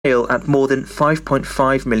at more than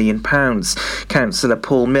 £5.5 million. Councillor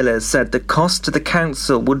Paul Miller said the cost to the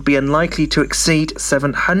council would be unlikely to exceed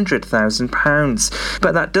 £700,000,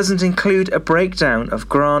 but that doesn't include a breakdown of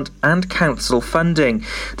grant and council funding.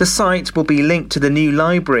 The site will be linked to the new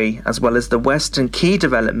library as well as the Western Quay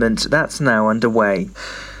development that's now underway.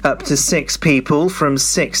 Up to 6 people from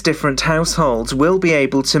 6 different households will be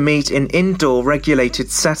able to meet in indoor regulated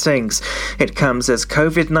settings. It comes as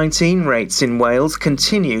COVID-19 rates in Wales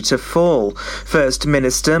continue to fall. First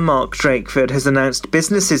Minister Mark Drakeford has announced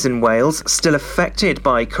businesses in Wales still affected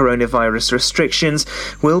by coronavirus restrictions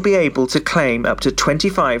will be able to claim up to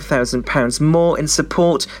 £25,000 more in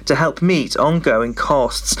support to help meet ongoing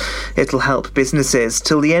costs. It'll help businesses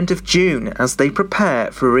till the end of June as they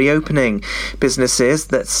prepare for reopening. Businesses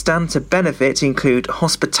that stand to benefit include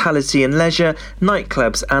hospitality and leisure,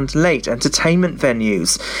 nightclubs and late entertainment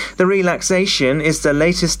venues. The relaxation is the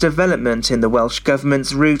latest development in the Welsh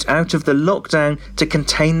Government's route out of the lockdown to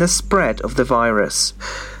contain the spread of the virus.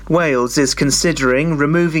 Wales is considering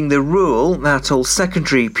removing the rule that all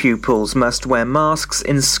secondary pupils must wear masks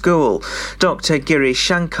in school. Dr Girish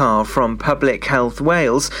Shankar from Public Health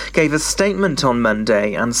Wales gave a statement on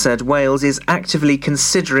Monday and said Wales is actively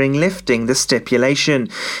considering lifting the stipulation.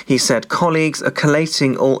 He said colleagues are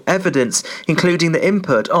collating all evidence, including the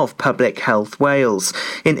input of Public Health Wales.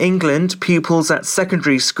 In England, pupils at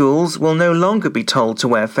secondary schools will no longer be told to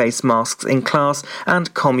wear face masks in class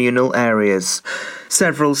and communal areas.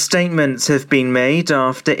 Several statements have been made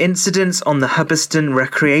after incidents on the Hubberston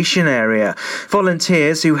recreation area.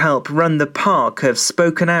 Volunteers who help run the park have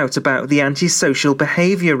spoken out about the antisocial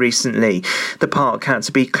behaviour recently. The park had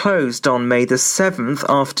to be closed on May the 7th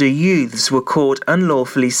after youths were caught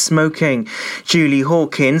unlawfully smoking. Julie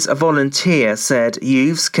Hawkins, a volunteer, said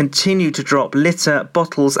youths continue to drop litter,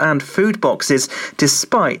 bottles and food boxes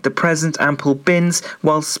despite the present ample bins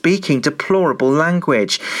while speaking deplorable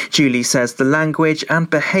language. Julie says the language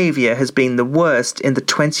and behaviour has been the worst in the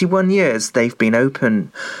 21 years they've been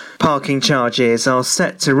open. Parking charges are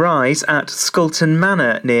set to rise at Sculton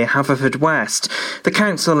Manor near Haverfordwest. The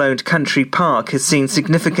council-owned country park has seen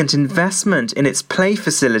significant investment in its play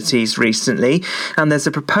facilities recently, and there's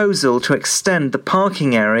a proposal to extend the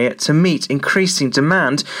parking area to meet increasing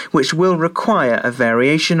demand, which will require a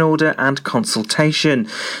variation order and consultation.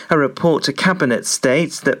 A report to Cabinet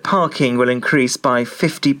states that parking will increase by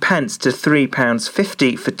 50p to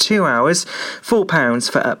 £3.50 for 2 hours,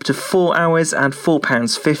 £4 for up to 4 hours and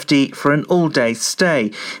 £4.50 for an all-day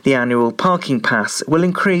stay. The annual parking pass will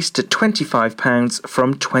increase to £25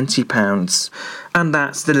 from £20. And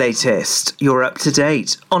that's the latest. You're up to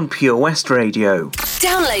date on Pure West Radio.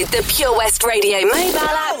 Download the Pure West Radio mobile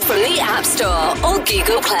app from the App Store or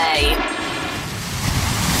Google Play.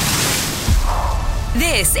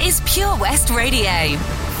 This is Pure West Radio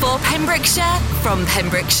for Pembrokeshire from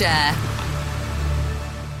Pembrokeshire.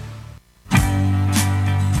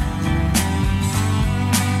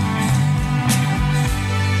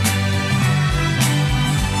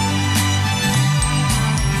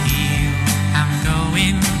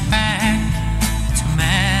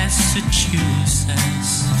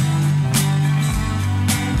 Massachusetts.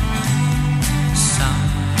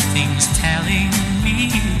 Something's telling me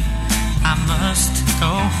I must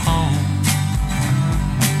go home.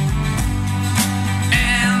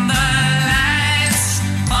 And the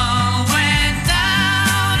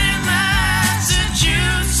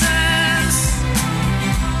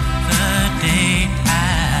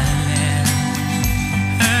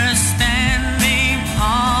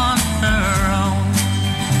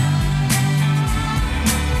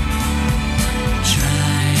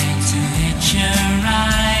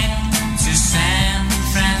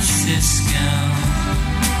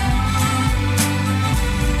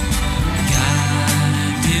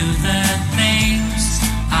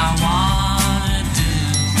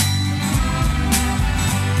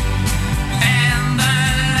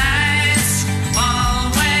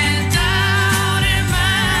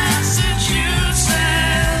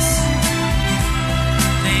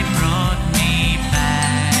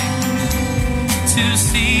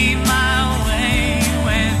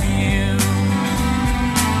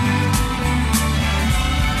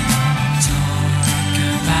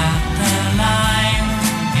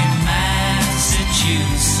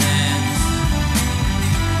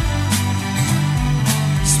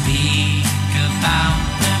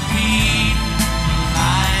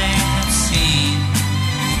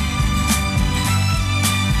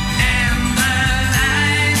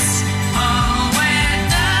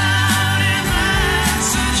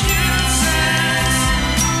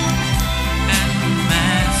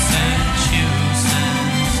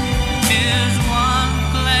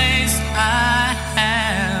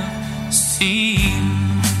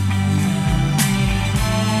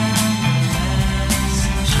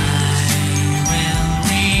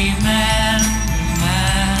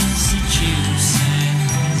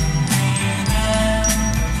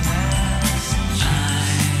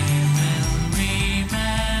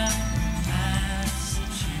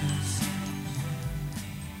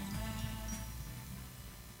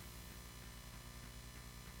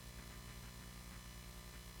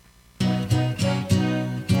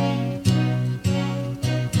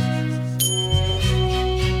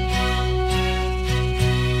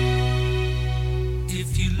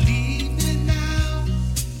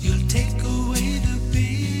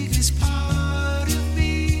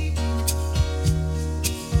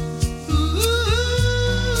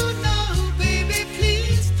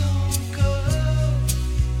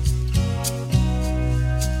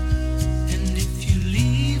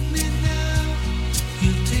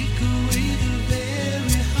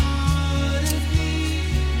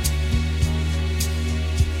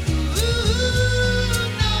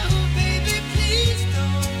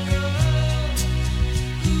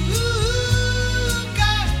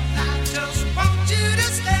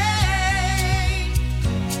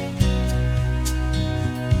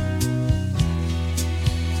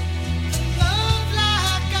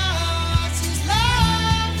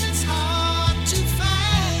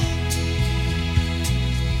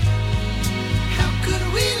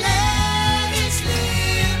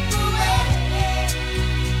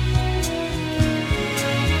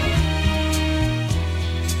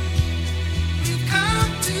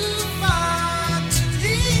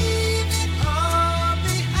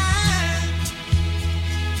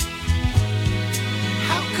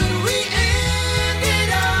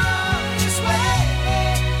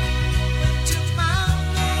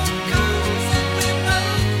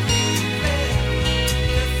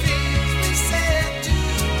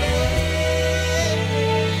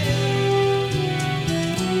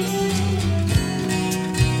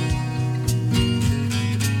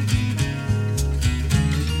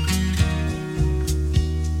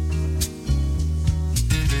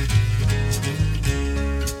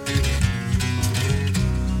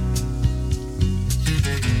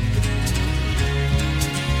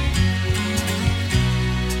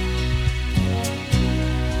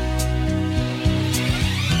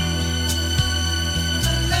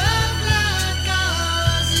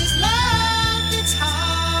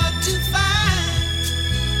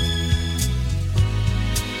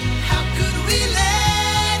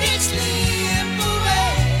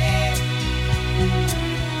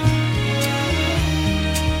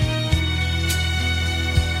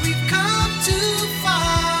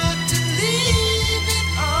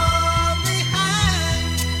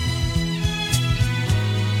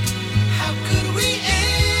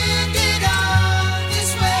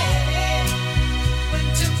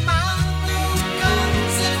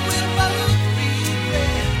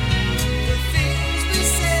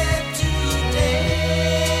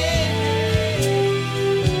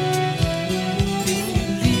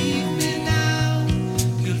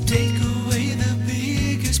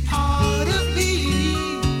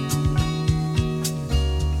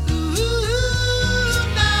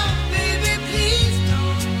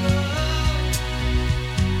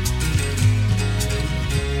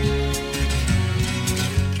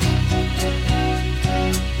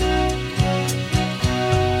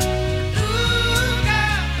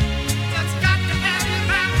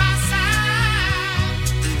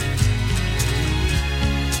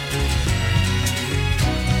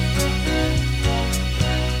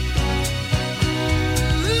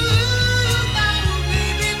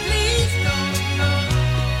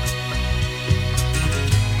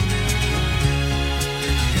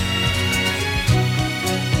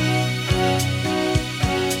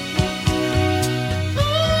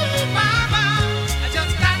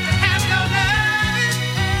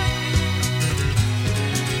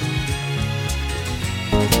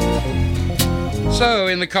So,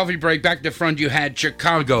 in the coffee break, back to front, you had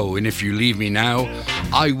Chicago, and If You Leave Me Now,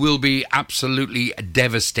 I Will Be Absolutely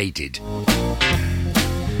Devastated.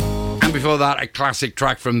 And before that, a classic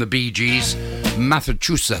track from the Bee Gees,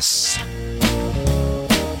 Massachusetts.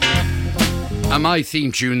 And my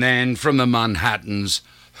theme tune then from the Manhattans,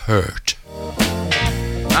 Hurt.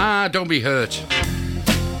 Ah, don't be hurt.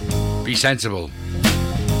 Be sensible.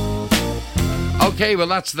 Okay, well,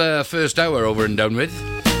 that's the first hour over and done with.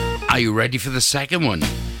 Are you ready for the second one?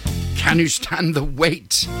 Can you stand the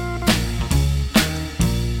wait?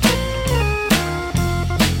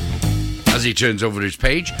 As he turns over his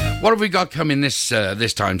page, what have we got coming this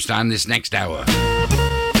time, Stan, this next hour?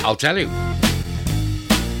 I'll tell you.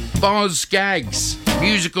 Boz Skaggs,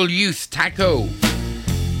 Musical Youth Taco,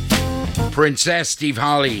 Princess Steve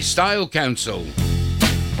Harley, Style Council,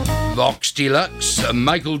 Vox Deluxe,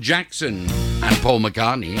 Michael Jackson and Paul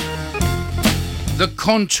McCartney, The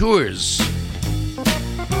Contours,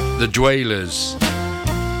 The Dwellers,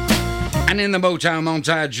 and in the Motown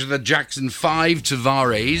montage, the Jackson 5,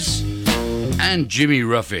 Tavares, and Jimmy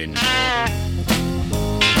Ruffin.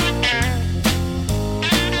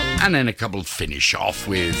 And then a couple finish off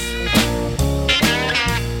with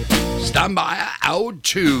Stand By Out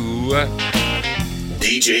to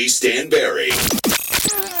DJ Stan Berry,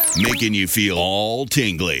 making you feel all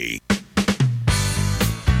tingly.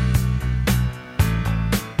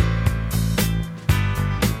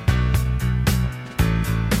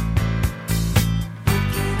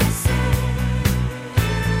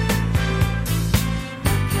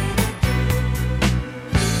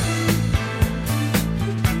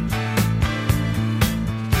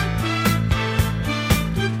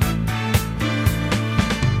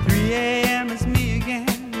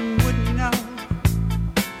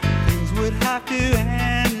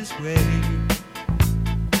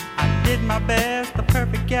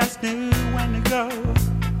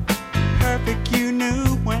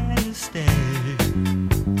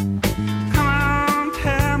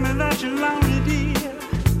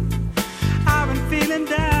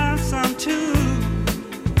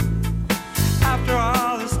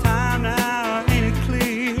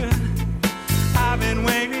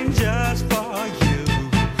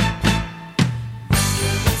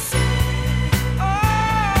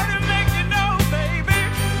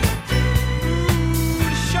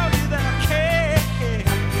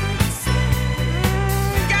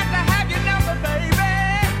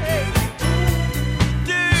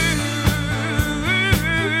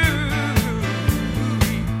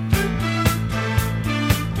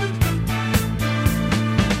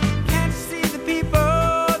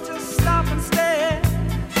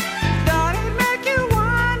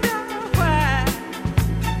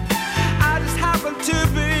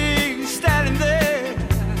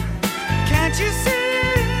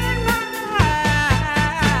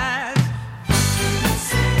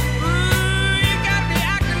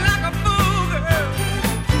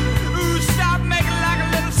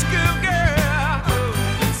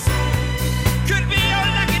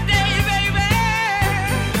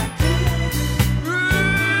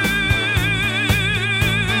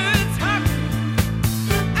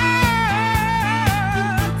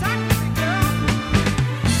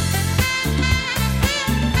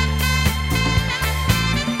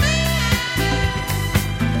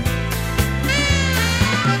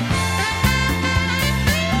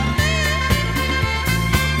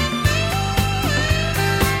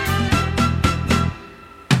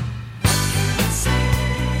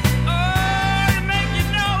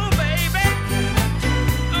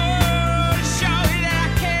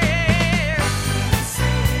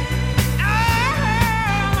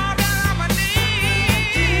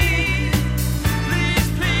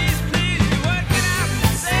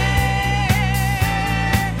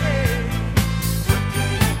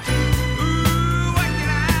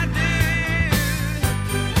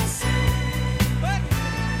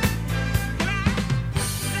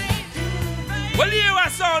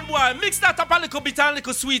 Mix that up a little bit and a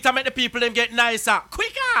little sweet and make the people them get nicer.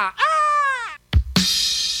 Quicker! Ah!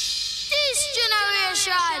 This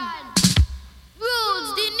generation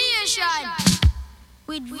rules the nation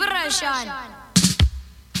with version.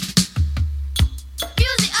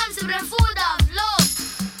 Music and some food of love.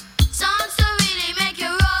 Sounds to really make you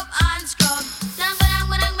rub and scrub.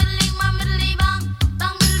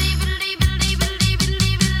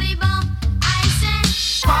 I said,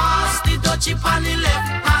 pass the dutchie on the left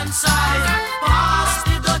hand side. Pass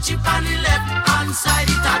the dutchie on the left hand side.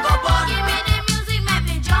 It a go bun. Give me the music, make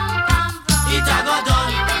me jump and from. It a go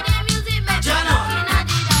done. Give me the music, make me looking at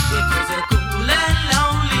it all. It was a cool and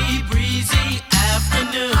lonely, breezy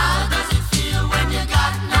afternoon. How does it feel when you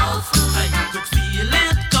got no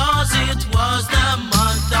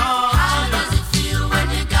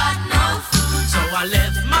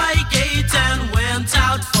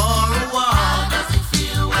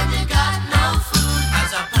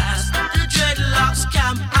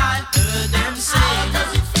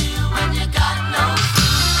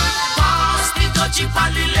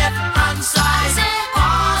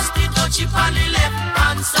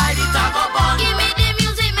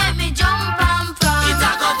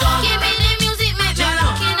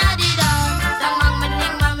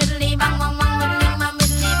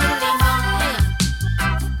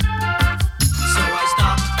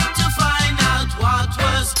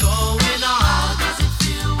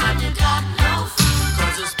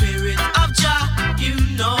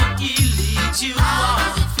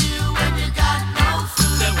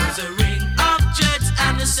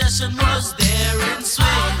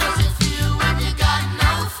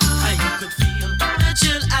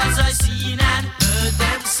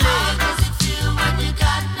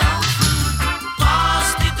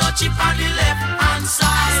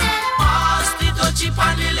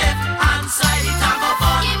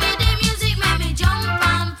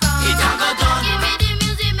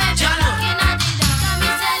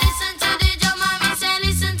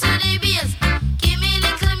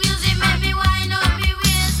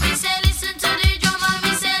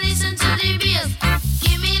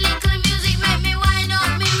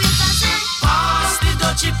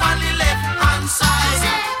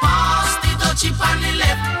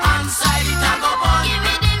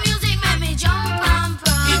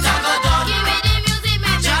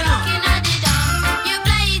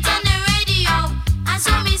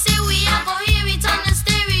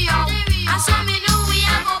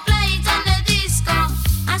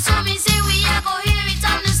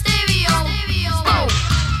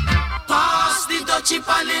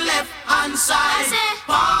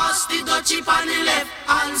chip on the left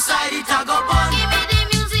hand side, it a go bun. Give me the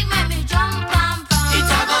music, make me jump and pump. It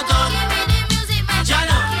a go done. Give me the music, make me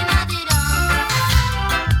looking at the done.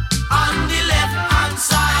 On the left hand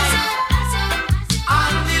side,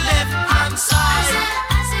 on the left hand side,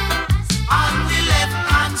 on the left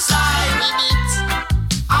hand side,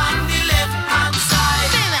 on the left hand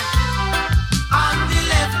side, on the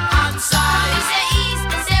left hand side. Say east,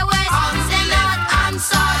 say west, say north and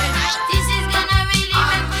side. This is gonna really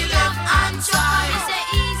make me love and try. Say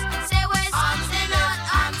east, say west, say north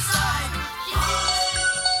and side.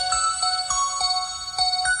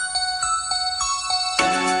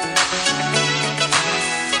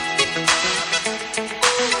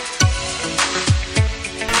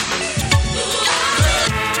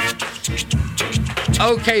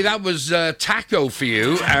 Okay, that was Taco for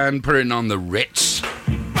you, and putting on the Ritz.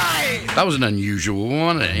 That was an unusual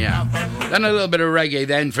one, wasn't it? Yeah. Then a little bit of reggae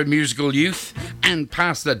then for Musical Youth, and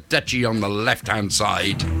Pass the Dutchie on the left-hand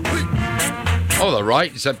side. Oh, the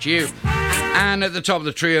right, it's up to you. And at the top of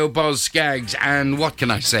the trio, Boz Scaggs, and what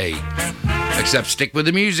can I say? Except stick with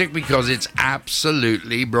the music, because it's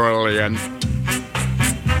absolutely brilliant.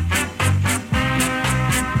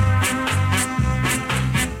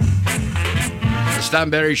 The Stan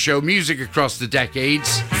Berry Show, music across the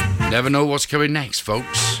decades. Never know what's coming next,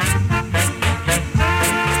 folks.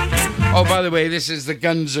 Oh, by the way, this is the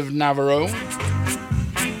Guns of Navarro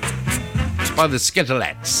by the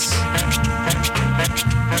Skittlettes.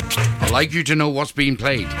 I'd like you to know what's being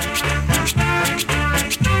played.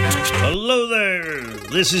 Hello there,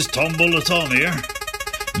 this is Tombola Tom here.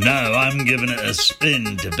 Now I'm giving it a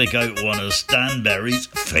spin to pick out one of Stan Berry's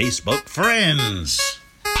Facebook friends.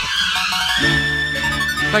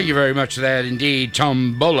 Thank you very much there indeed,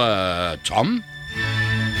 Tombola Tom.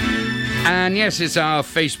 And yes, it's our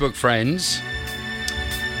Facebook friends.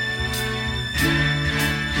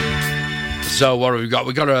 So what have we got?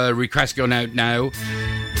 We've got a request going out now.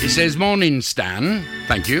 It says, "Morning, Stan."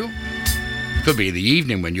 Thank you. Could be the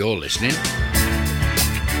evening when you're listening.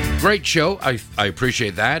 Great show. I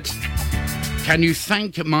appreciate that. Can you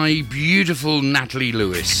thank my beautiful Natalie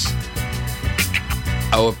Lewis?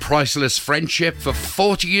 Our priceless friendship for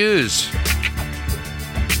 40 years.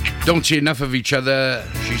 Don't see enough of each other,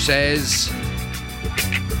 she says.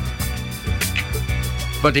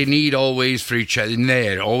 But they need always for each other. In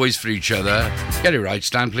there, always for each other. Get it right,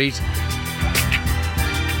 Stan, please.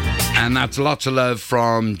 And that's lots of love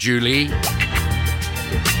from Julie.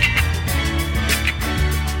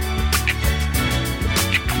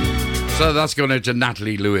 So that's going out to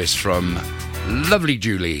Natalie Lewis from lovely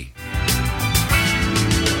Julie.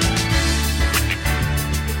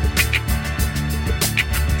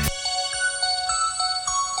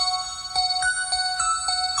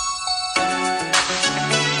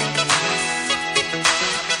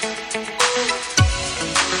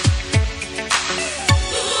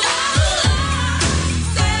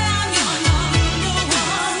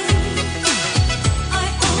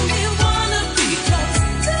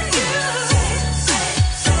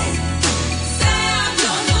 Say I'm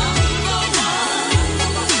your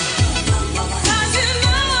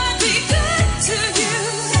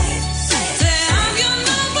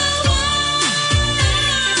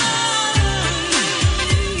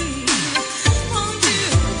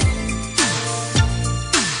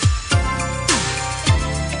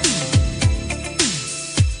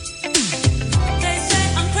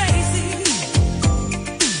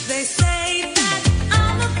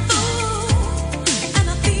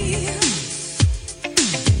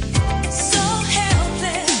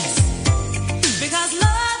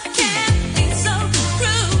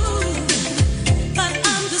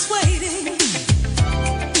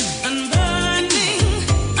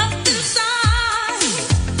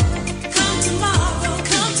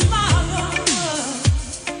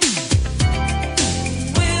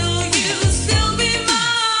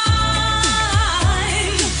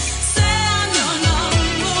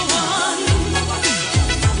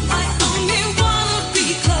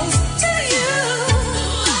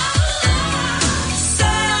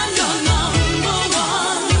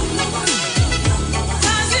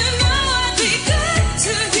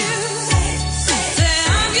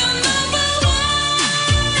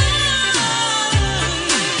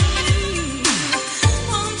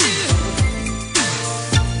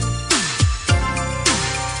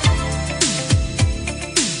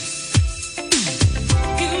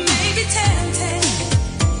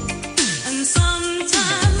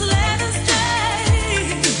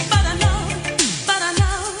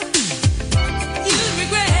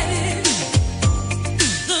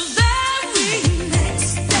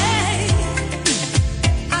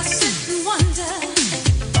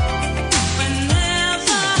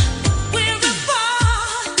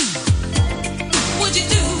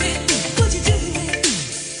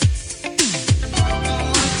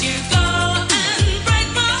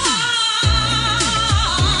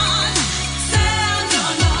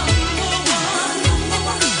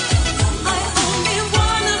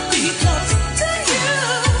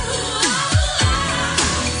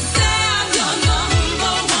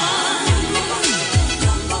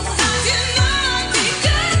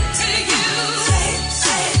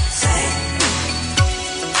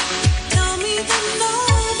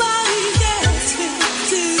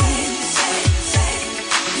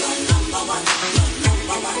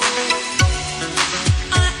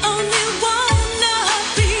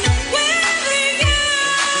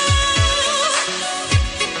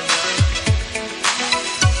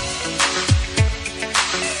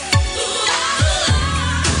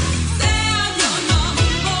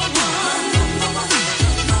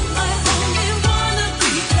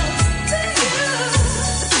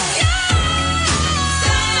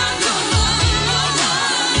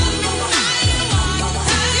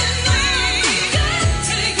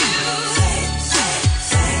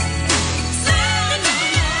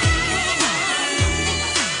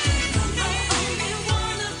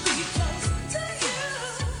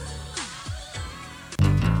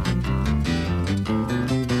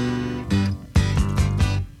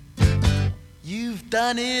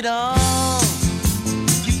done it all.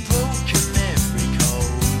 You've broken every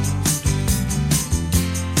code.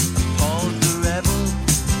 Appalled the rebel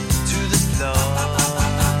to the floor.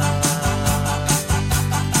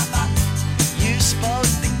 You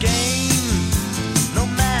spoke the game, no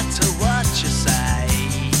matter what you say.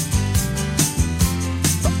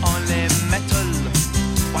 But only metal,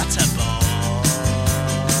 what a bore.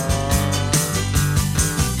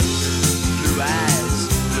 Blue eyes,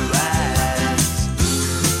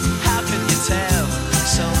 how can you tell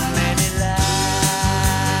so many lies?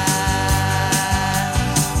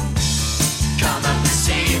 Come up and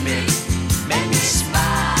see me, make me smile.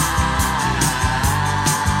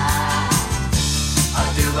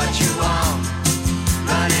 I'll do what you want,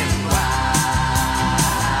 running wild.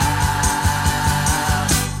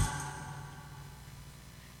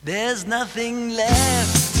 There's nothing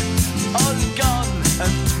left, all gone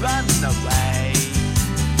and run away.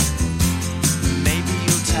 Maybe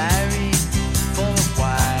you'll tarry for a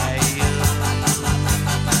while.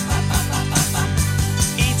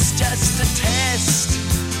 It's just a test,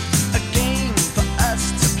 a game for us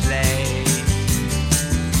to play.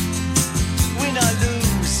 Win or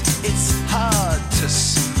lose, it's hard to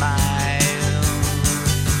smile.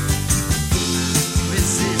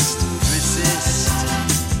 Resist,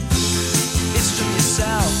 it's from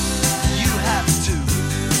yourself you have to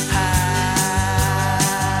hide.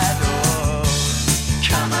 Oh,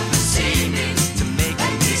 come up and see me to make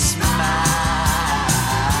me smile.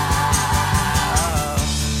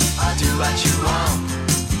 I'll do what you want,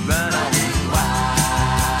 run on it wild.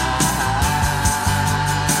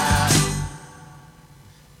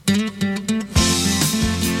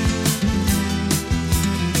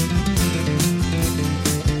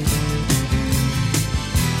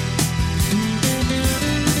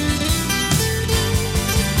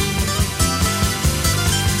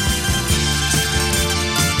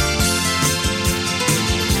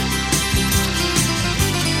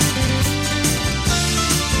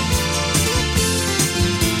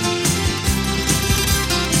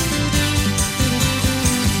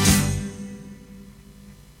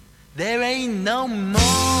 There ain't no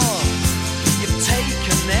more. You've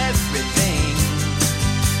taken everything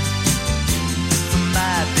from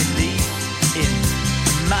my belief in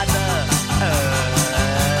Mother Earth.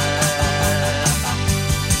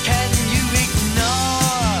 Can you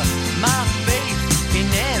ignore my faith in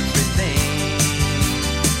everything?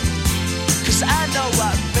 'Cause I know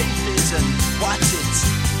what faith is and what it's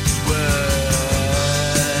worth.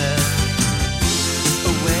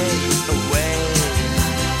 Away.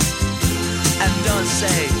 And don't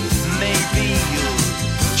say, maybe you'll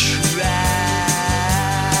try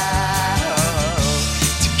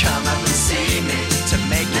to come up and see me, to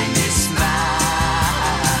make me smile.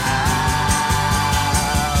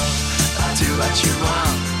 I'll do what you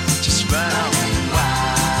want, just run on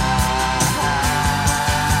wild.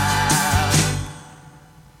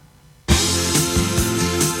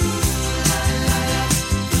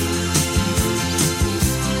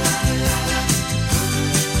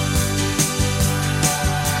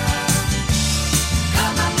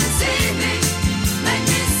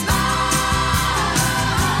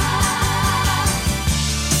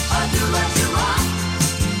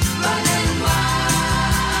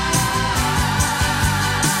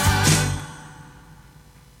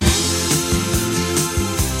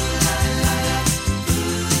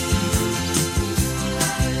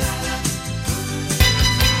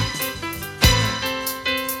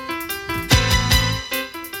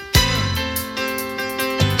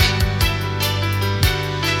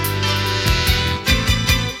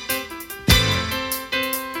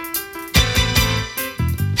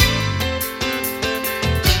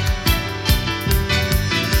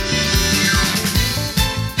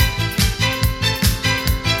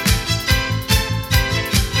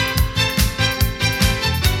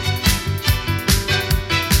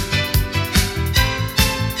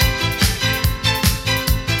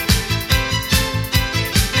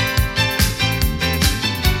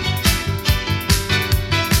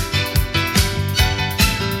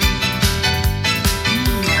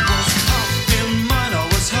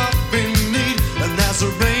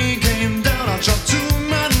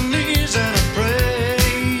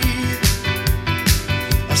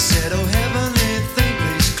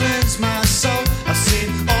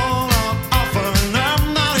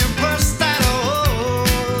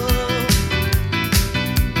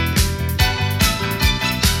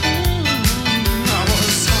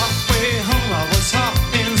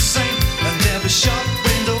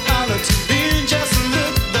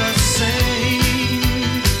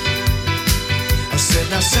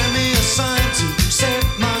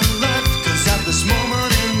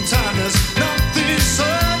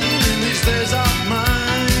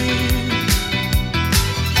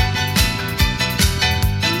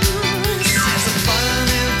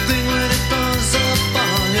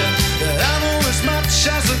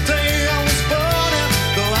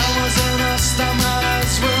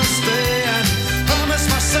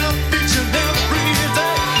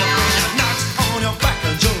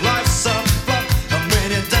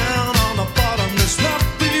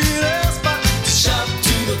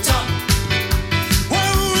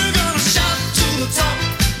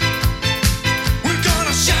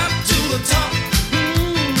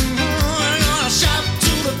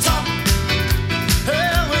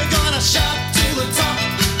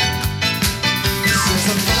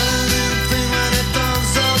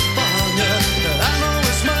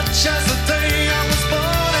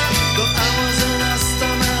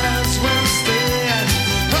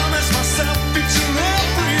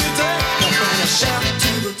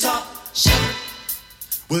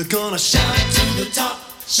 We're gonna shout to the top,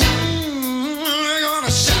 shout. We're gonna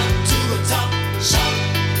shout to the top, shout.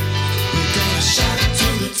 We're gonna shout to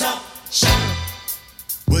the top, shout.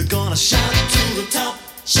 We're gonna shout to the top,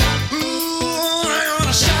 shout. We're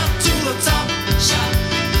gonna shout to the top, shout.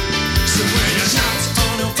 So when you shout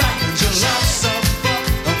on your back and your love's up front,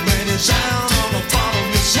 and when you shout on the bottom,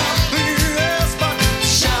 you shout. Yes, but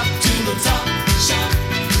shout to the top, shout.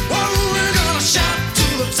 Oh, we're gonna shout to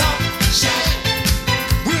the top, shout.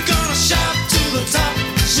 We're gonna shout to the top,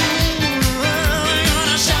 shout. We're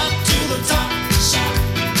gonna shout to the top, shout.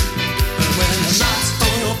 And when you shout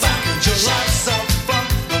on your back and your love's up front,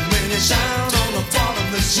 and when you shout on the bottom,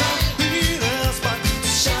 you shout. Yes, but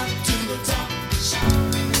shout to the top, shout.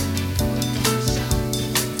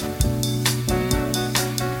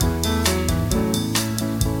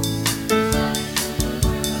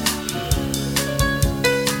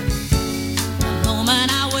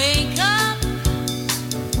 Moment I wake up,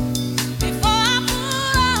 before I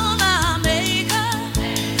put on my makeup,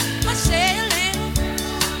 I say a little.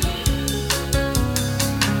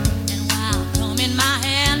 And while combing my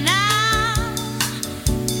hair now,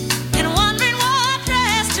 and wondering what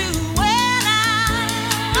dress to wear now,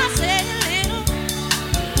 I say a little.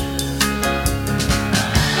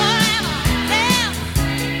 Forever, ever,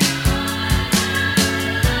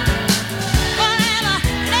 forever,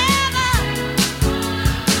 ever.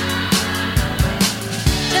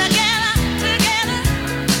 Together, together.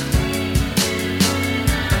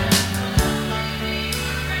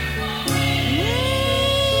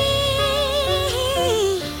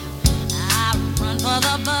 I run for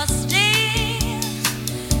the bus stand,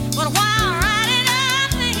 but while riding I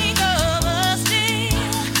think of us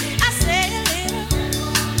still. I say a little.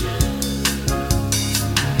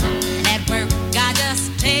 And at work I just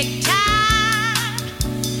take time,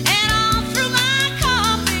 and all through my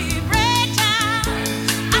coffee break time,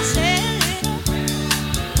 I say a little.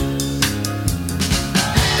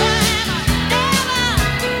 Forever, ever.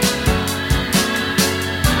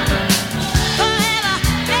 Forever,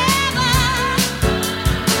 ever.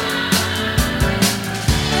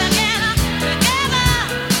 Together, together.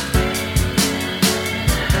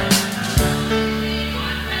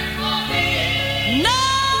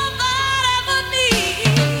 Nobody but me.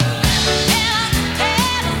 Ever,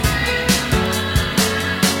 ever.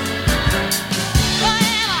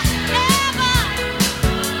 Forever, ever.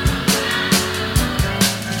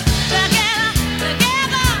 Together,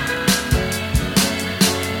 together.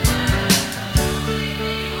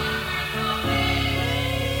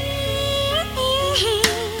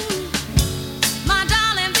 My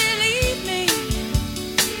darling, believe me,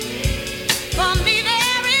 for me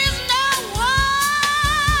there is no one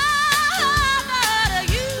but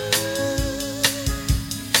you.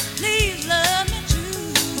 Please love me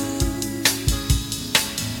true.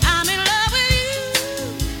 I'm in love with you.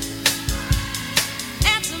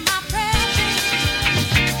 Answer my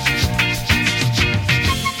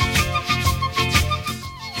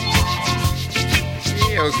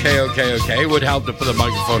Okay. Would help to put the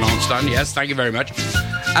microphone on, Stan. Yes, thank you very much.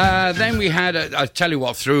 Then we had, I'll tell you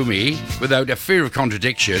what threw me, without a fear of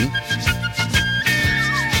contradiction,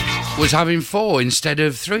 was having 4 instead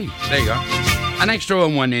of 3. There you go. An extra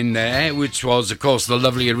one in there, which was, of course, the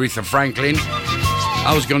lovely Aretha Franklin.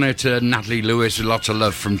 I was going out to Natalie Lewis with lots of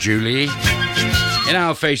love from Julie in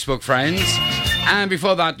our Facebook friends. And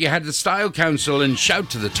before that, you had the Style Council and Shout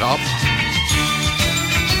to the Top.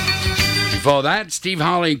 Before that, Steve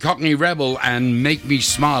Harley, Cockney Rebel, and Make Me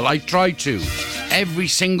Smile. I try to. Every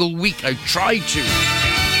single week, I try to.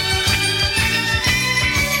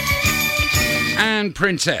 And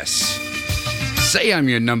Princess, say I'm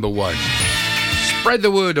your number one. Spread the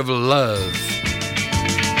word of love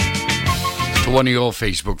to one of your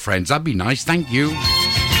Facebook friends. That'd be nice, thank you.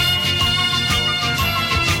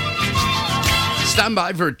 Stand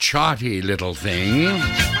by for a charty little thing.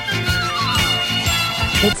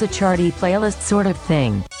 It's a charty playlist sort of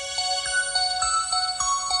thing.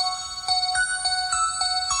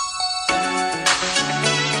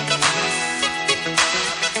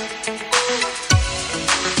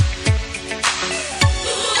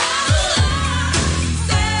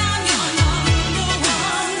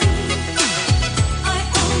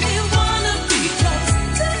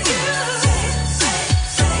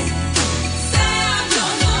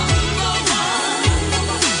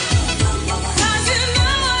 Cause you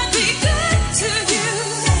know I'd be good to you.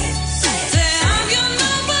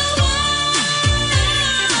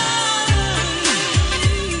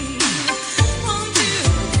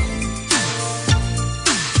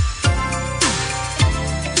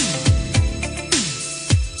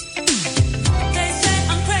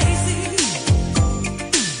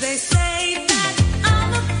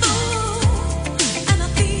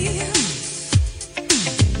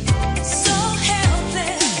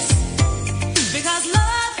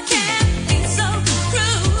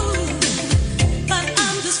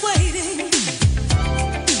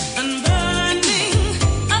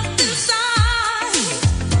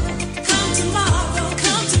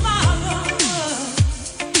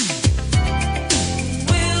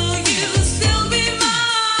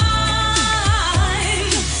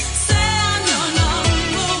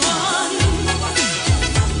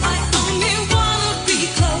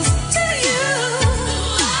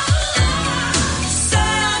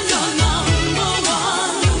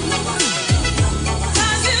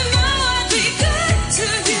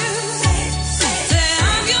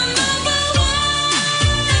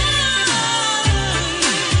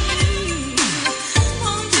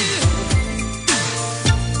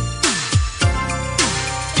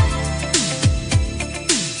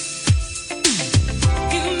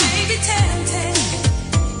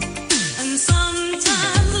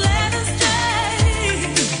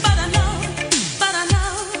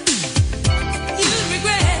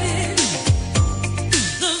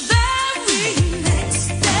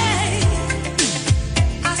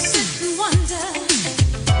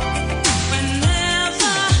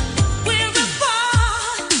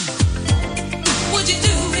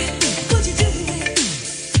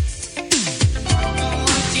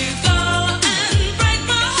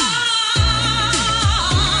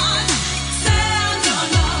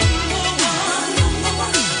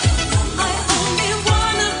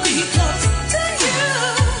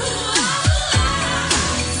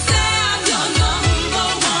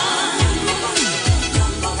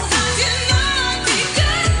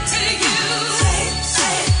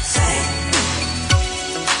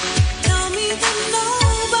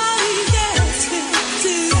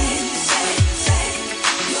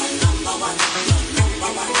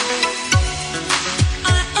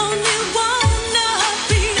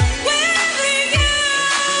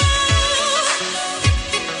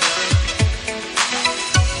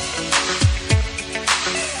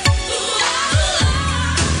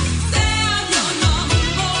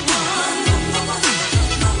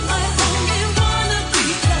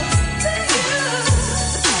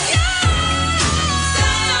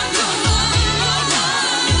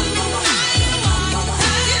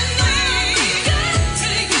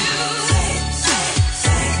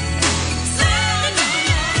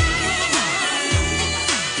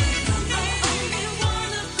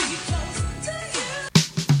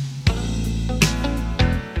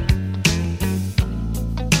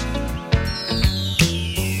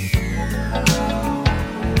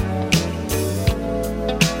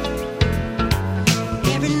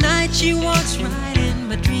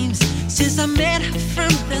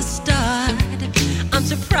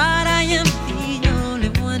 so proud I am the only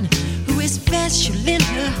one who is special in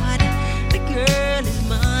her heart. The girl is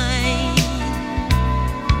mine.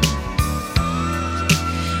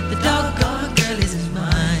 The doggone girl is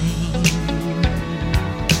mine.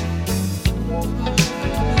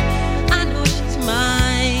 I know she's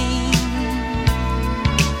mine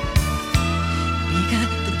because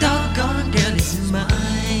the doggone girl is mine.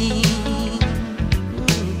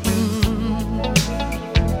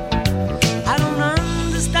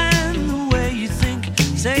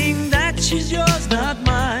 Saying that she's yours, not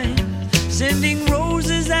mine. Sending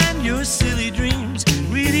roses and your silly dreams.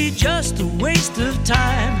 Really just a waste of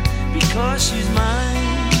time because she's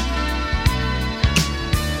mine.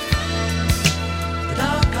 The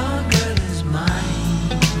doggone girl is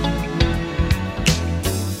mine.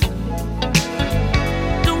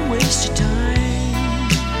 Don't waste your time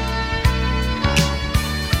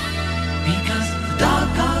because the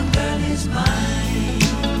doggone girl is mine.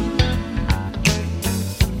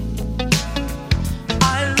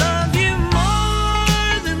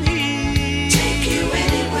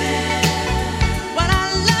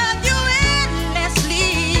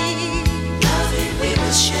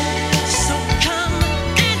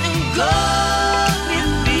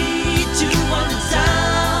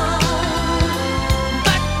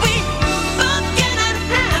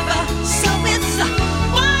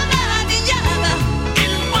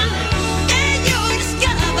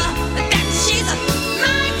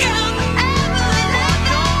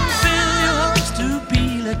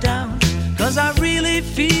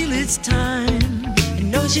 It's time. I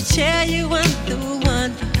know she'll tell you I'm the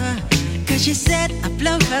one for her, 'cause she said I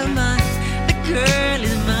blow her mind. The girl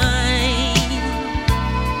is mine.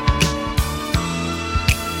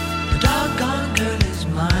 The doggone girl is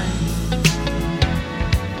mine.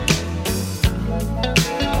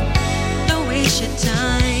 Don't waste your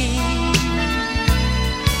time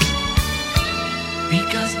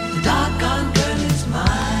because the doggone girl is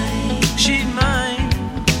mine. She's mine.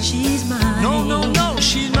 She's mine. No, no, no,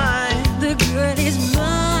 she's mine. The girl is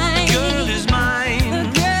mine. The girl is mine. The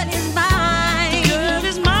girl is mine. The girl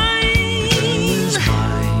is mine. The girl is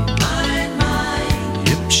mine. Mine, mine.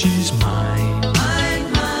 Yep, she's mine. Mine,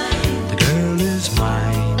 mine. The girl is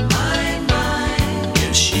mine. Mine, mine.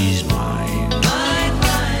 Yes, she's mine. Mine,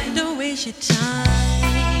 mine. Don't waste your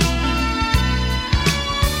time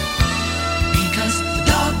because the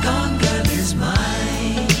doggone girl is mine.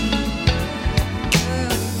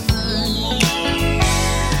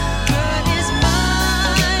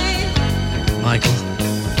 Michael,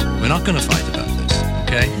 we're not going to fight about this,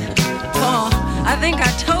 okay? Paul, I think I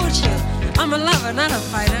told you. I'm a lover, not a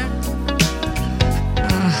fighter.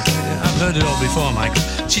 I've heard it all before, Michael.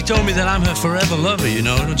 She told me that I'm her forever lover, you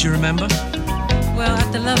know, don't you remember? Well,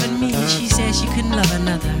 after loving me, she said she couldn't love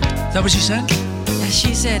another. Is that what she said? Yeah,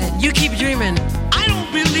 she said it. You keep dreaming. I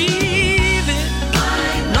don't believe it.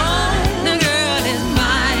 No, the girl is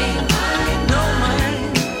mine. No, mine.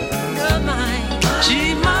 Girl, mine.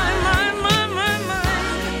 She's mine.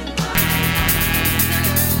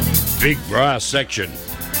 Big brass section.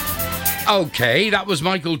 Okay, that was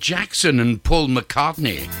Michael Jackson and Paul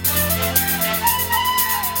McCartney.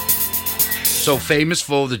 So famous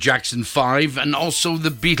for the Jackson 5 and also the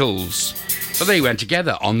Beatles. But they went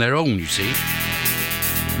together on their own, you see.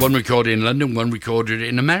 One recorded in London, one recorded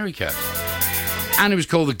in America. And it was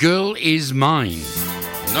called The Girl Is Mine.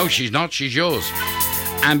 No, she's not, she's yours.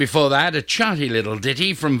 And before that, a charty little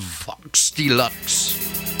ditty from Vox Deluxe.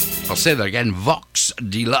 I'll say that again, Vox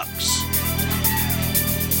Deluxe.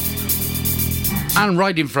 And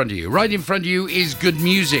right in front of you is good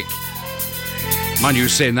music. Mind you,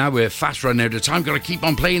 saying that, we're fast running out of time. Got to keep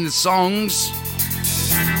on playing the songs.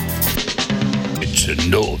 It's a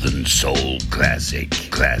Northern Soul classic.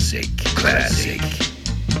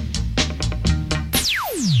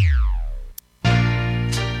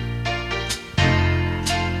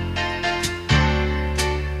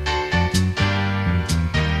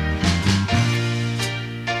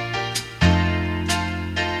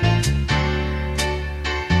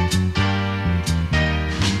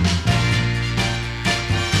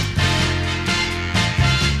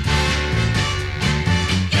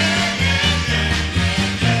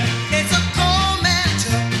 It's a cold man to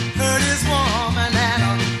hurt his woman and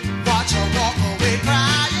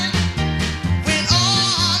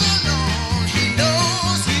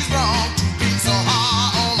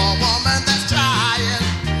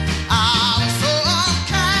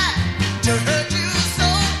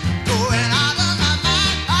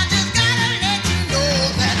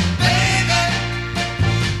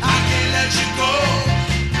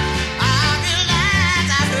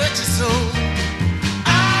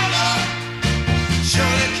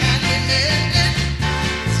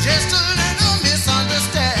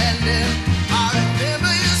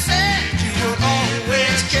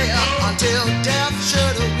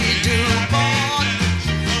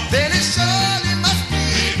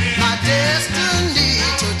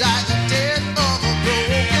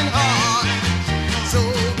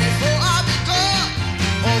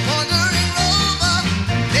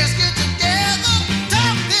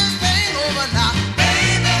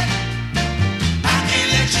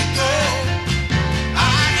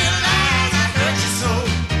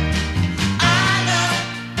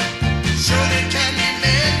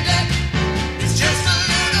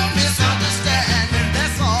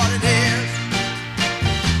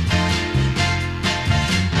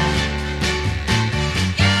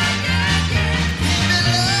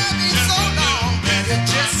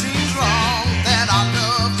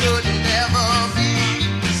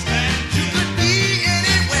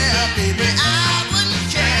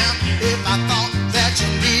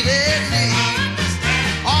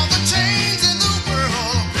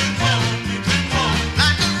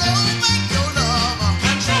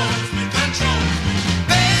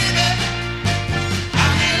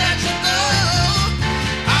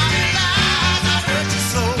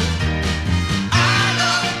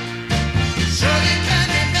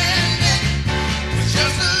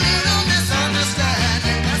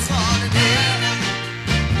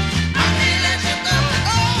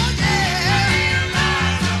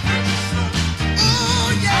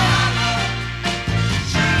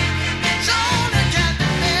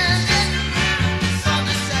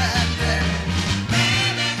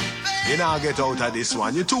get out of this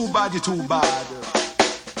one. You're too bad, you're too bad.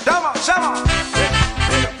 Come on, come on.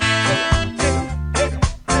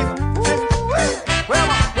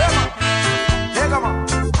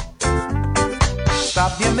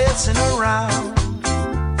 Stop your messing around.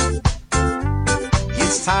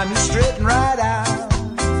 It's time you straighten right out.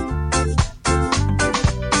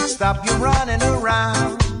 Stop your running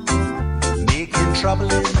around, making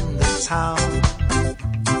trouble in the town.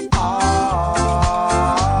 Ah,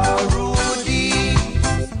 Rudy,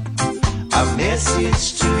 a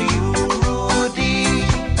message to you, Rudy,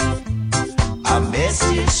 a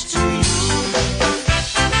message to you.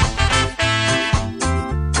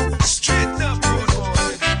 Straighten up, good boy.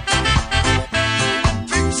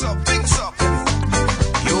 Fix up.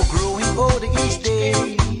 You're growing older each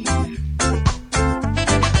day.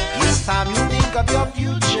 It's time you think of your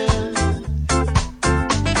future,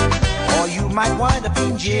 or you might wind up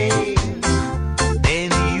in jail.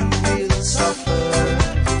 Then you will suffer.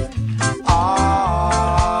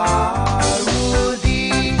 Ah,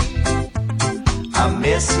 Rudy, a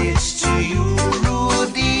message to you,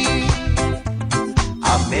 Rudy,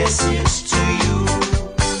 a message to you.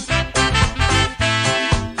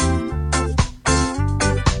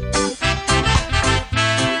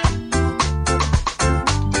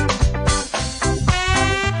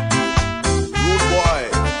 Rude boy,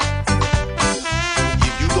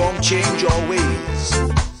 if you don't change your ways,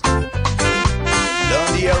 learn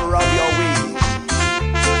the error of your ways,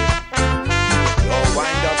 you'll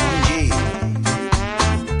wind up in jail.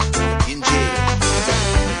 In jail.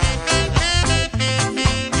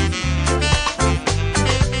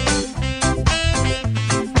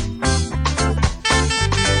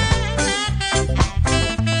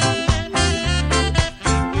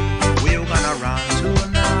 We're gonna run to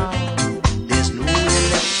now. There's no way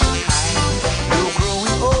left to hide. You're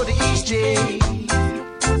growing older each day.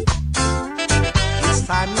 It's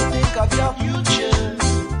time you think of your future,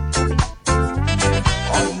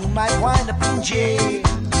 or you might wind up in jail.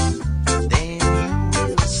 Then you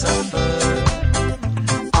will suffer.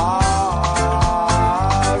 Ah,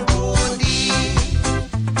 Rudy,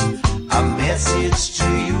 a message to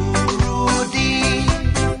you, Rudy,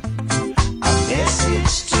 a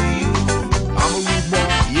message to you. I'm a rude boy,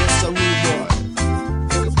 yes, a rude boy.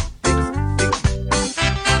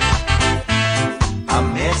 A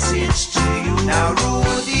message to you now,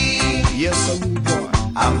 Rudy. Yes, a rude boy.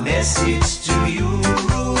 A message to you,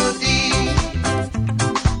 Rudy.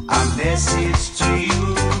 A message to you.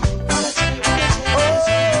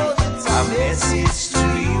 Oh, it's a message to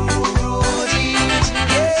you, Rudy.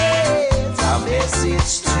 Yes, a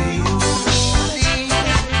message to you, Rudy.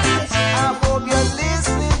 I hope you're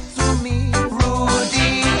listening to me,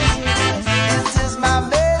 Rudy. This is my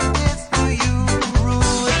message to you,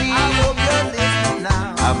 Rudy. I hope you're listening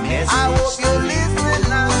now. I hope you're listening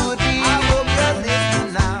now, Rudy. I hope you're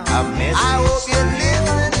listening now. I hope you're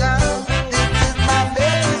listening now. This is my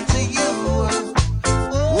message to you.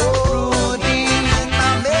 Rudy, is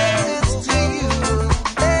my message to you.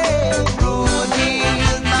 Hey, Rudy,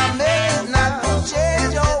 is my message now.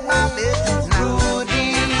 Change your message now. Rudy,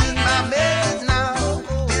 is my message now.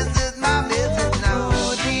 This is my message now.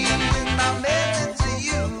 Rudy, is my message to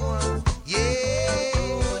you.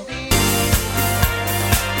 Yeah, Rudy.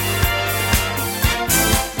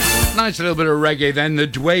 Nice little bit of reggae then, the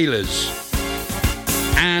Dwellers.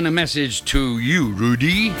 And a message to you,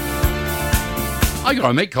 Rudy. I got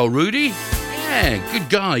a mate called Rudy. Yeah, good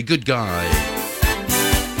guy, good guy.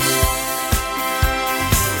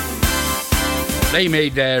 They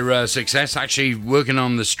made their success actually working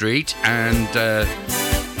on the street and,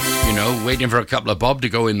 waiting for a couple of bob to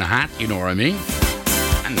go in the hat, you know what I mean?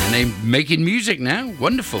 And then they're making music now.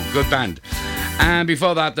 Wonderful, good band. And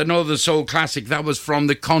before that, the Northern Soul Classic, that was from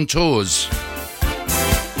the Contours.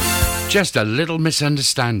 Just a little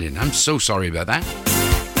misunderstanding. I'm so sorry about that.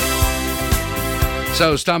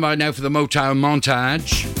 So stand by now for the Motown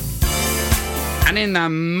montage. And in that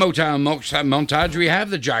Motown montage, we have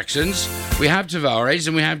the Jacksons, we have Tavares,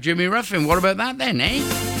 and we have Jimmy Ruffin. What about that then, eh?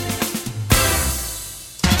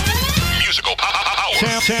 Musical power.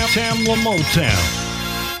 Tamla Motown.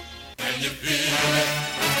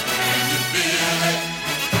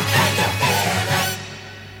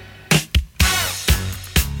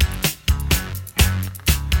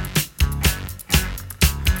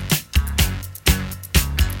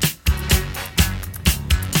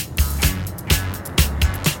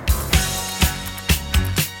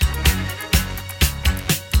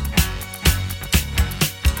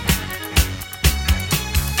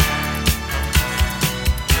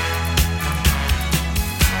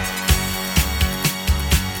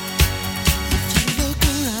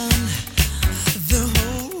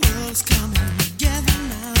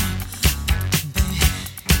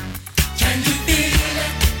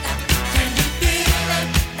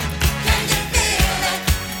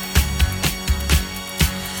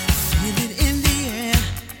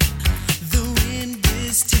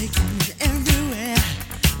 is taking me everywhere.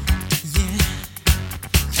 Yeah.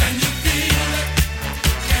 Can you feel it?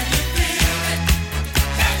 Can you feel it?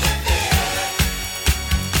 Can you feel it?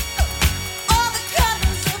 All the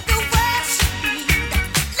colors of the world should be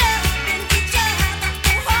loving each other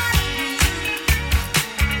wholeheartedly.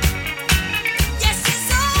 Yes,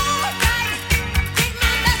 it's alright. Take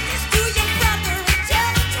my message to your brother and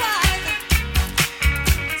tell him twice.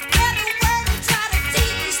 Spread the word and try to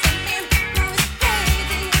teach them. No, it's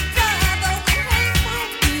crazy.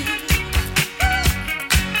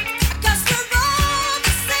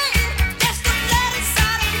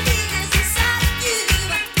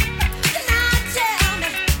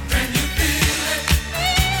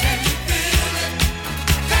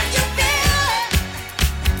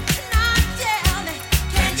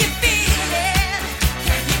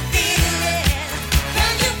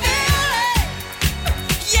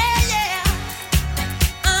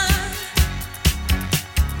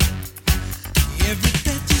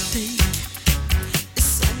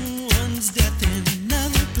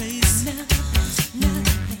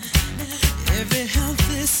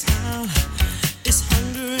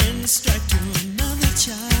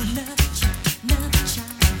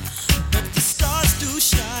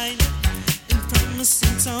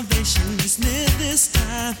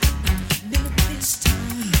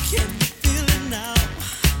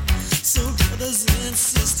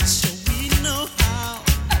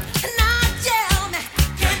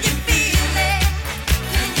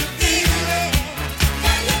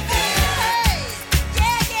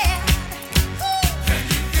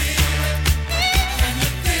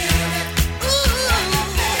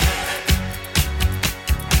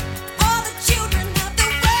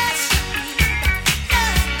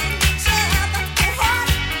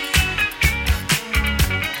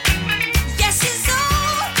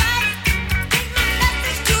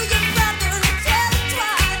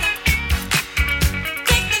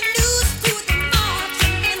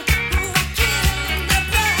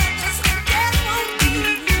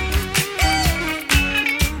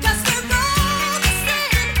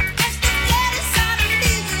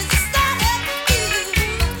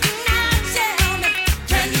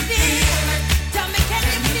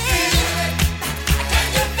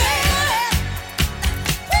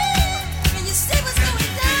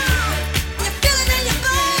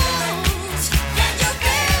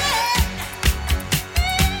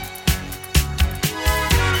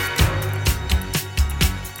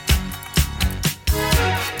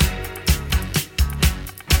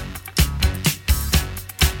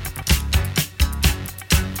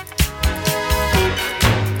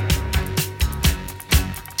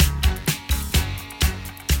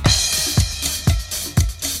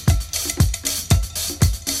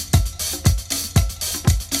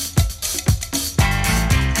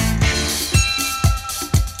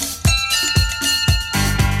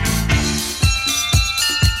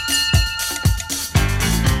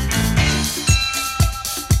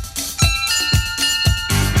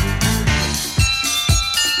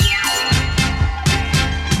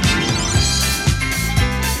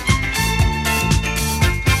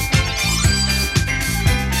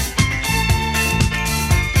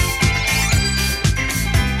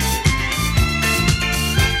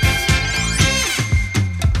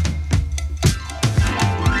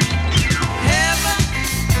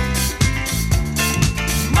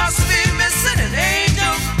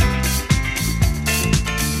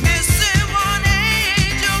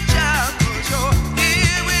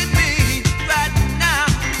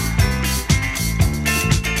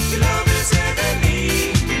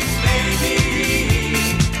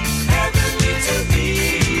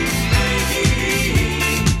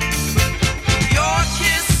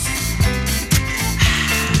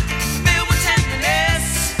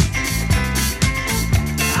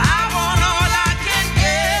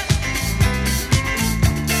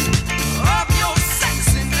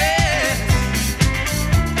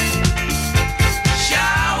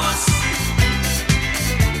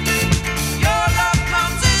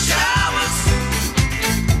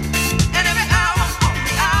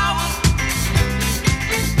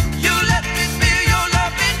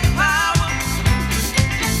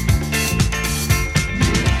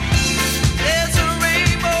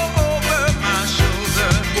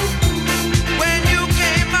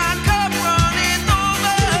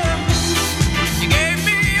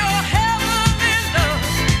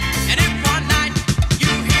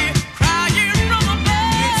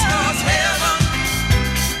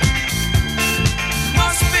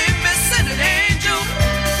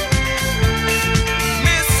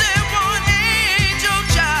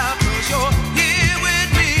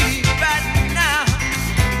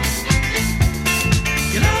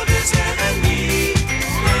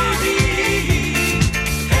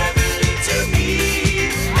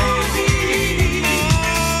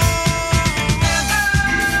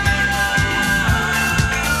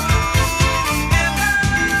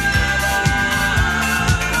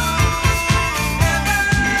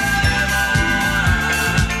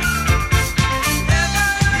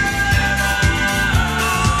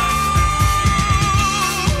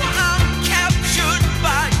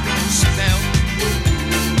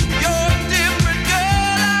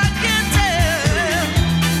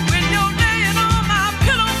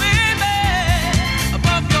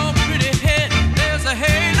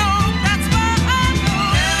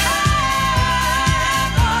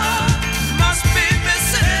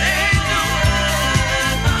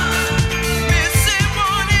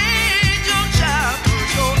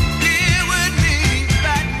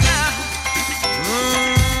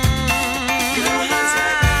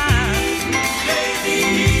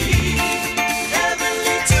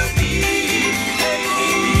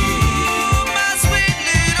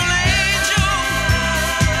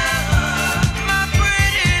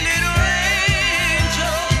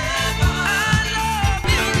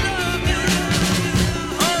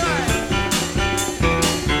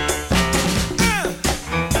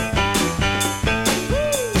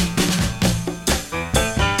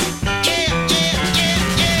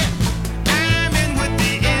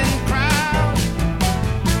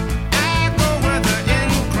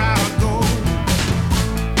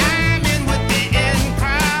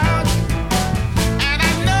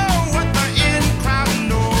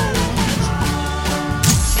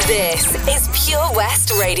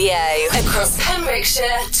 West Radio. Across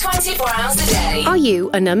Pembrokeshire, 24 hours a day. Are you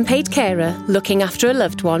an unpaid carer looking after a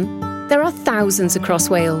loved one? There are thousands across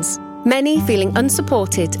Wales, many feeling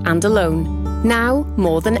unsupported and alone, now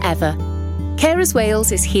more than ever. Carers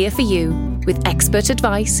Wales is here for you, with expert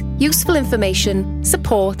advice, useful information,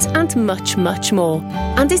 support and much, much more.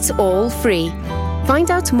 And it's all free. Find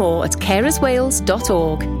out more at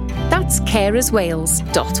carerswales.org. That's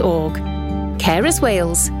carerswales.org. Carers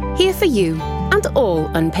Wales, here for you and all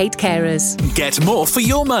unpaid carers. Get more for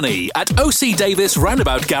your money at OC Davis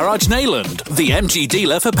Roundabout Garage Neyland, the MG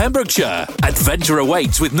dealer for Pembrokeshire. Adventure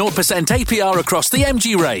awaits with 0% APR across the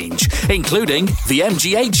MG range, including the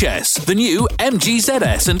MG HS, the new MG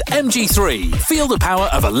ZS and MG3. Feel the power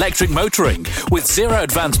of electric motoring with zero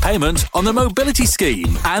advance payment on the mobility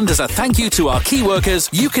scheme. And as a thank you to our key workers,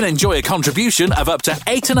 you can enjoy a contribution of up to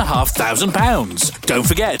 £8,500. Don't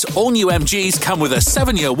forget, all new MGs come with a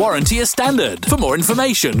 7-year warranty as standard. For more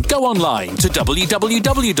information, go online to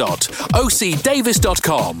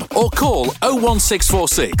www.ocdavis.com or call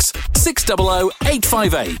 01646 600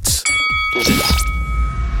 858.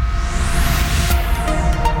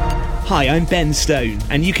 Hi, I'm Ben Stone,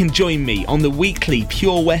 and you can join me on the weekly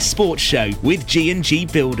Pure West Sports Show with G&G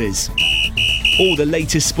Builders. All the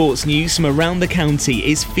latest sports news from around the county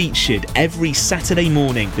is featured every Saturday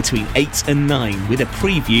morning between 8 and 9 with a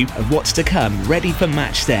preview of what's to come ready for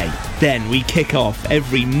match day. Then we kick off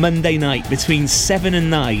every Monday night between 7 and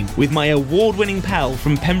 9 with my award-winning pal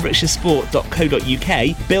from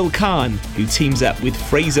PembrokeshireSport.co.uk, Bill Kahn, who teams up with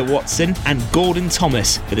Fraser Watson and Gordon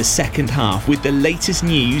Thomas for the second half with the latest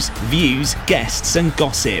news, views, guests and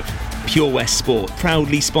gossip. Pure West Sport,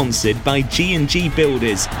 proudly sponsored by G&G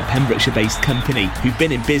Builders, a Pembrokeshire-based company who've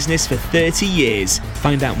been in business for 30 years.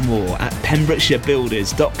 Find out more at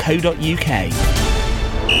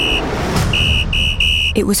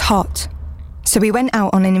pembrokeshirebuilders.co.uk. It was hot, so we went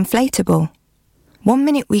out on an inflatable. One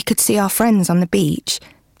minute we could see our friends on the beach,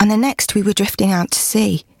 and the next we were drifting out to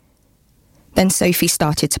sea. Then Sophie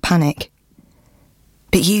started to panic.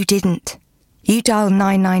 But you didn't. You dialed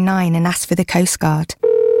 999 and asked for the Coast Guard.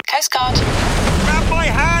 Coast Guard. Grab my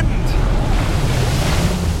hand!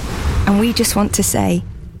 And we just want to say,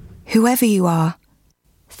 whoever you are,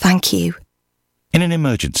 thank you. In an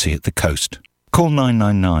emergency at the coast, call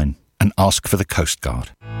 999 and ask for the Coast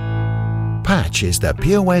Guard. Patch is the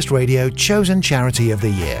Pure West Radio chosen charity of the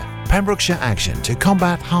year. Pembrokeshire Action to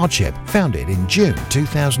Combat Hardship, founded in June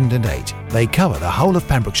 2008. They cover the whole of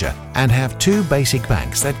Pembrokeshire and have 2 basic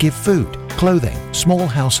banks that give food, clothing, small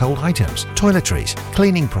household items, toiletries,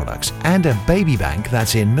 cleaning products, and a baby bank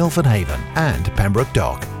that's in Milford Haven and Pembroke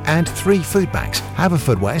Dock, and 3 food banks,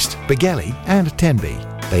 Haverfordwest, Begelly and Tenby.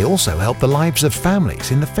 They also help the lives of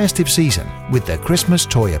families in the festive season with their Christmas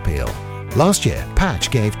toy appeal. Last year, Patch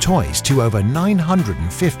gave toys to over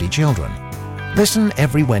 950 children. Listen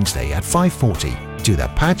every Wednesday at 5:40 to the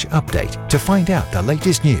Patch Update to find out the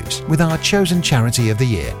latest news with our chosen charity of the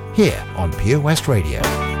year here on Pure West Radio.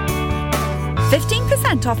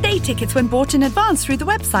 15% off day tickets when bought in advance through the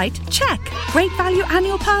website? Check. Great value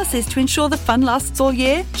annual passes to ensure the fun lasts all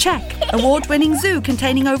year? Check. Award-winning zoo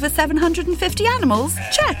containing over 750 animals?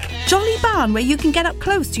 Check. Jolly barn where you can get up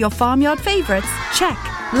close to your farmyard favourites? Check.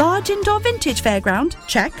 Large indoor vintage fairground?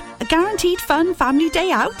 Check. A guaranteed fun family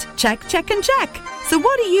day out? Check, check and check. So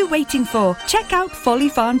what are you waiting for? Check out Folly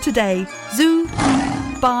Farm today. Zoo,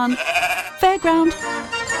 barn, fairground,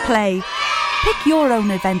 play. Pick your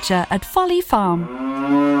own adventure at Folly Farm.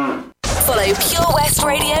 Follow Pure West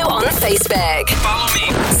Radio on Facebook. Follow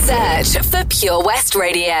me. Search for Pure West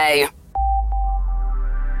Radio.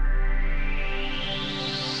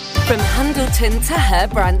 From Handleton to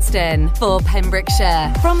Herbrandston for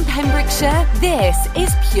Pembrokeshire. From Pembrokeshire, this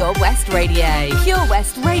is Pure West Radio. Pure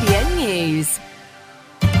West Radio News.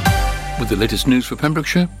 With the latest news for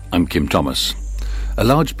Pembrokeshire, I'm Kim Thomas. A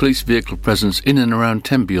large police vehicle presence in and around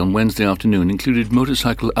Tenby on Wednesday afternoon included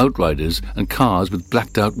motorcycle outriders and cars with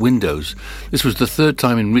blacked-out windows. This was the 3rd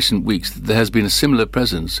time in recent weeks that there has been a similar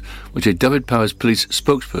presence, which a Dyfed-Powys police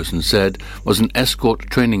spokesperson said was an escort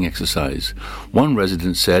training exercise. One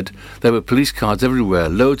resident said, "There were police cars everywhere,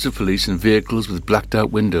 loads of police and vehicles with blacked-out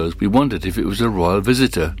windows. We wondered if it was a royal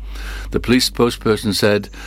visitor." The police spokesperson said,